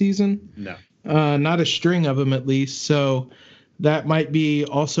games this season. No. Not a string of them, at least. So that might be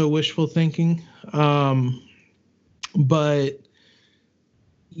also wishful thinking. But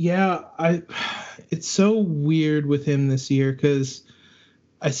yeah, it's so weird with him this year because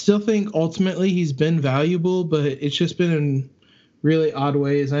I still think ultimately he's been valuable, but it's just been in really odd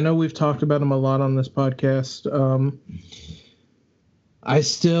ways. I know we've talked about him a lot on this podcast. I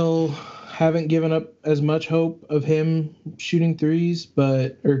still haven't given up as much hope of him shooting threes,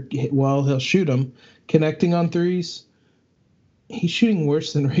 he'll shoot them. Connecting on threes, he's shooting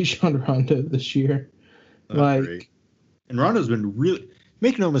worse than Rajon Rondo this year. Great. And Rondo's been really,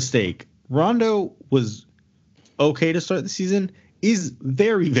 make no mistake, Rondo was okay to start the season. Is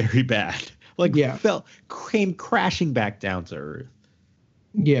very, very bad. Came crashing back down to earth.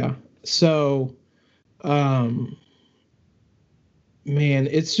 Yeah. So, man,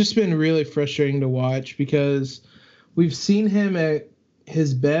 it's just been really frustrating to watch because we've seen him at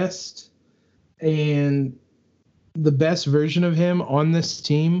his best, and the best version of him on this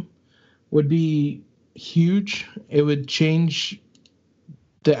team would be huge. It would change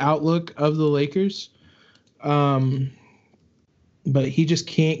the outlook of the Lakers. But he just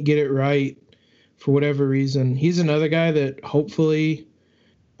can't get it right for whatever reason. He's another guy that hopefully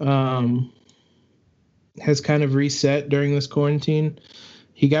has kind of reset during this quarantine.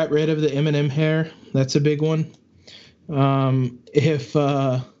 He got rid of the Eminem hair. That's a big one.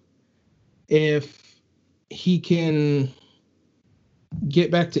 If he can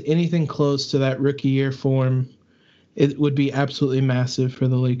get back to anything close to that rookie year form, it would be absolutely massive for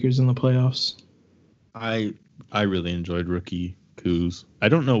the Lakers in the playoffs. I really enjoyed rookie Kuz. I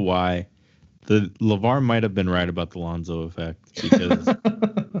don't know why. LeVar might have been right about the Lonzo effect, because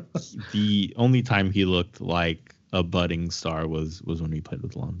the only time he looked like a budding star was when he played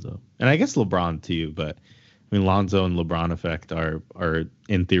with Lonzo. And I guess LeBron too, but I mean, Lonzo and LeBron effect are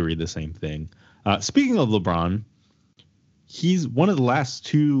in theory the same thing. Speaking of LeBron, he's one of the last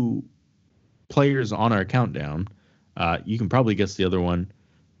two players on our countdown. You can probably guess the other one.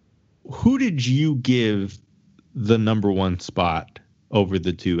 Who did you give the number one spot over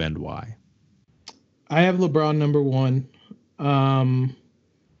the two, and why? I have LeBron number one. I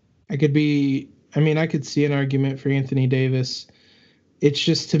could see an argument for Anthony Davis. It's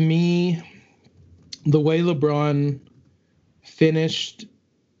just, to me, the way LeBron finished,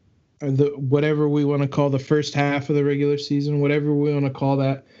 or whatever we want to call the first half of the regular season, whatever we want to call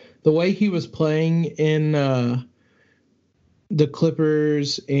that, the way he was playing in the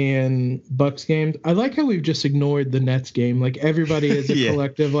Clippers and Bucks games. I like how we've just ignored the Nets game. Like, everybody is a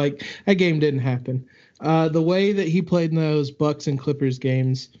collective. Like, that game didn't happen. The way that he played in those Bucks and Clippers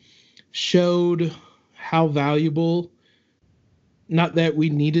games showed how valuable, not that we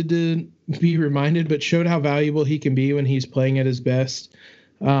needed to be reminded, but showed how valuable he can be when he's playing at his best.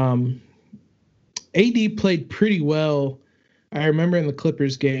 AD played pretty well. I remember in the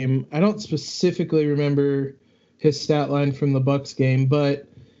Clippers game, I don't specifically remember his stat line from the Bucks game, but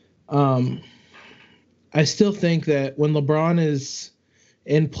I still think that when LeBron is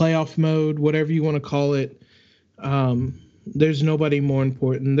in playoff mode, whatever you want to call it, there's nobody more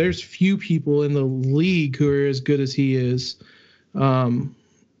important. There's few people in the league who are as good as he is when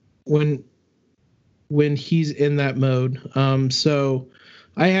he's in that mode. So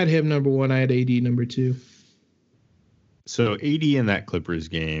I had him number 1. I had AD number 2. So AD in that Clippers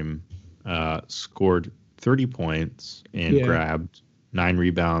game scored 30 points and grabbed 9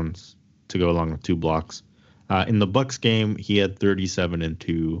 rebounds to go along with 2 blocks. In the Bucks game, he had 37 and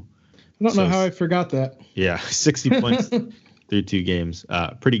 2. I don't know how I forgot that. Yeah, 60 points through 2 games.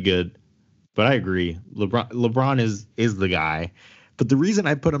 Pretty good. But I agree. LeBron is the guy. But the reason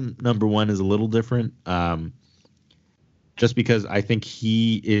I put him number 1 is a little different. Just because I think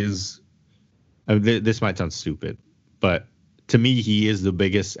he is this might sound stupid, but to me, he is the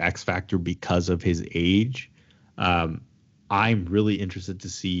biggest X factor because of his age. I'm really interested to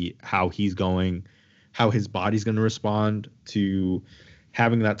see how he's going, how his body's going to respond to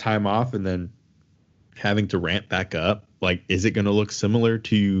having that time off and then having to ramp back up. Like, is it going to look similar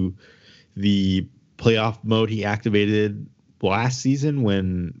to the playoff mode he activated last season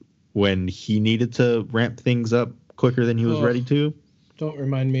when he needed to ramp things up quicker than he was ready to? Don't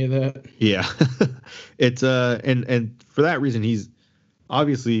remind me of that. Yeah. It's and for that reason, he's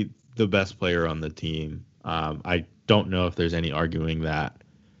obviously the best player on the team. I don't know if there's any arguing that,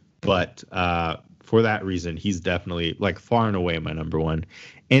 but for that reason, he's definitely like far and away my number 1.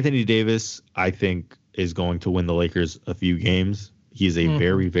 Anthony Davis, I think, is going to win the Lakers a few games. He's a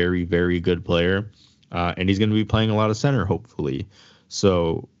very, very, very good player, and he's going to be playing a lot of center, hopefully.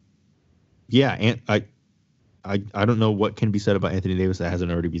 So, yeah, and I don't know what can be said about Anthony Davis that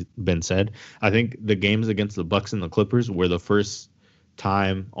hasn't already been said. I think the games against the Bucks and the Clippers were the first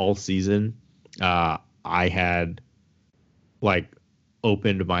time all season I had like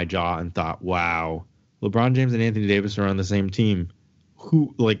opened my jaw and thought, wow, LeBron James and Anthony Davis are on the same team.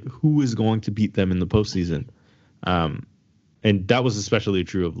 Who is going to beat them in the postseason? And that was especially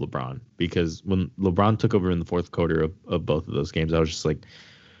true of LeBron, because when LeBron took over in the fourth quarter of both of those games, I was just like,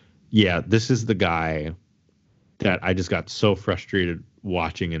 yeah, this is the guy that I just got so frustrated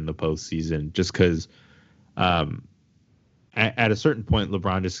watching in the postseason, just because at a certain point,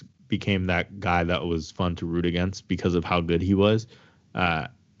 LeBron just became that guy that was fun to root against because of how good he was. And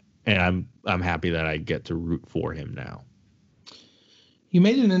I'm happy that I get to root for him now. You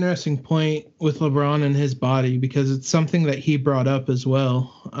made an interesting point with LeBron and his body, because it's something that he brought up as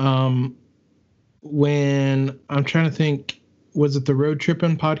well. When I'm trying to think, was it the Road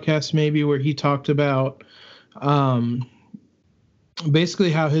Trippin' podcast maybe, where he talked about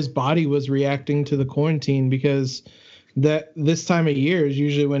basically how his body was reacting to the quarantine, because that this time of year is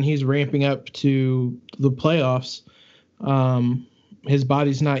usually when he's ramping up to the playoffs. His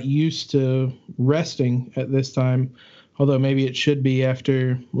body's not used to resting at this time, although maybe it should be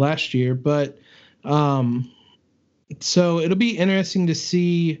after last year. But so it'll be interesting to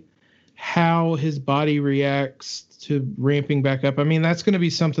see how his body reacts to ramping back up. I mean, that's going to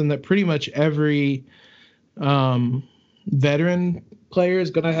be something that pretty much every veteran player is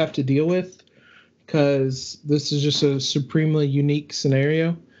going to have to deal with, because this is just a supremely unique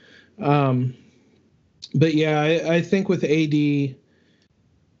scenario. But yeah, I think with AD,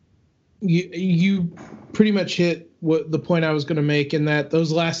 you pretty much hit what the point I was going to make, in that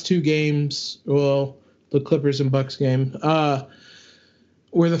those last 2 games, well, the Clippers and Bucks game,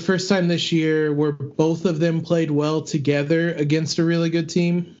 were the first time this year where both of them played well together against a really good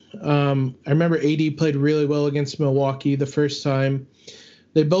team. I remember AD played really well against Milwaukee the first time.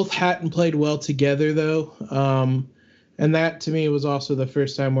 They both hadn't played well together, though. And that, to me, was also the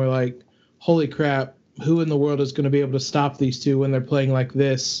first time we're like, holy crap, who in the world is going to be able to stop these two when they're playing like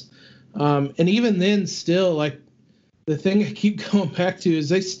this? And even then, still, like, the thing I keep going back to is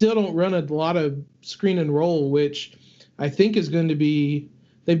they still don't run a lot of screen and roll, which I think is going to be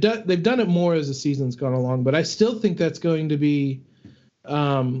they've done it more as the season's gone along, but I still think that's going to be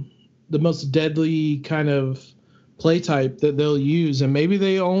the most deadly kind of play type that they'll use, and maybe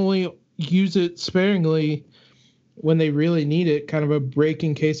they only use it sparingly when they really need it, kind of a break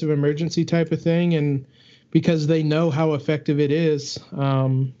in case of emergency type of thing, and because they know how effective it is.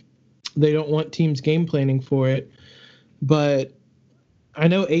 They don't want teams game planning for it. But I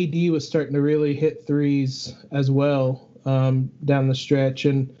know AD was starting to really hit threes as well down the stretch.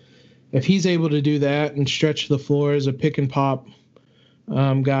 And if he's able to do that and stretch the floor as a pick and pop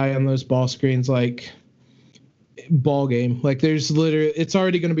guy on those ball screens, like, ball game. Like, there's literally, it's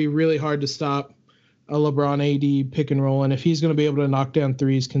already going to be really hard to stop a LeBron AD pick and roll. And if he's going to be able to knock down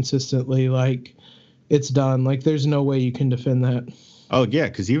threes consistently, like, it's done. Like, there's no way you can defend that. Oh, yeah,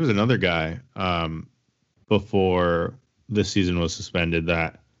 because he was another guy before this season was suspended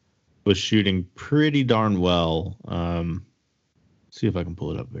that was shooting pretty darn well. See if I can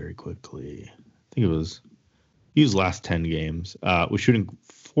pull it up very quickly. I think he was last 10 games. Was shooting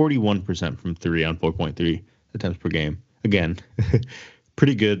 41% from 3 on 4.3 attempts per game. Again,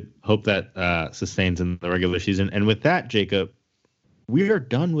 pretty good. Hope that sustains in the regular season. And with that, Jacob, we are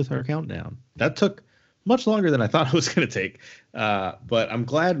done with our countdown. That took much longer than I thought it was going to take. But I'm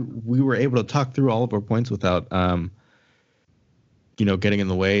glad we were able to talk through all of our points without, getting in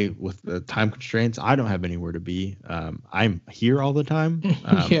the way with the time constraints. I don't have anywhere to be. I'm here all the time.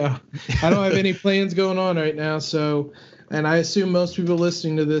 Yeah, I don't have any plans going on right now. So, and I assume most people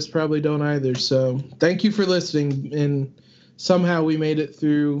listening to this probably don't either. So thank you for listening. And somehow we made it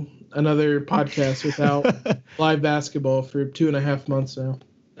through another podcast without live basketball for 2.5 months now.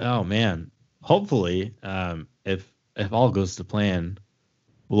 Oh man. Hopefully, if all goes to plan,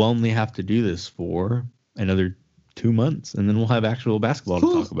 we'll only have to do this for another 2 months, and then we'll have actual basketball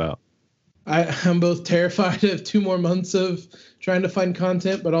to talk about. I'm both terrified of 2 more months of trying to find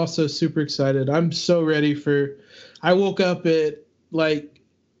content, but also super excited. I'm so ready for. I woke up at like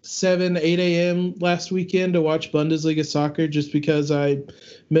 8 a.m. last weekend to watch Bundesliga soccer just because I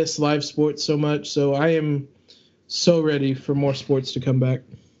miss live sports so much. So I am so ready for more sports to come back.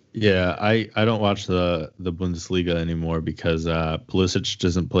 Yeah, I don't watch the Bundesliga anymore because Pulisic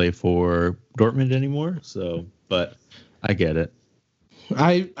doesn't play for Dortmund anymore. So, but I get it.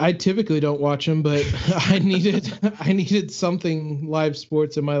 I typically don't watch them, but I needed something live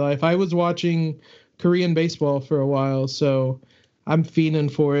sports in my life. I was watching Korean baseball for a while, so I'm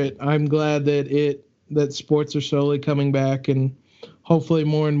fiending for it. I'm glad that sports are slowly coming back, and hopefully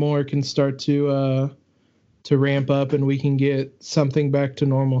more and more can start to ramp up and we can get something back to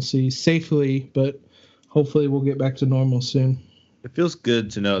normalcy safely, but hopefully we'll get back to normal soon. It feels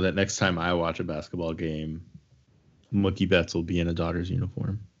good to know that next time I watch a basketball game, Mookie Betts will be in a Dodgers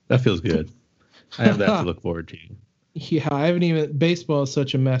uniform. That feels good. I have that to look forward to. Yeah, baseball is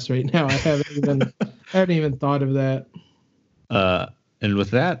such a mess right now. I haven't even thought of that. And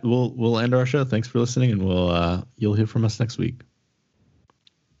with that, we'll end our show. Thanks for listening, and you'll hear from us next week.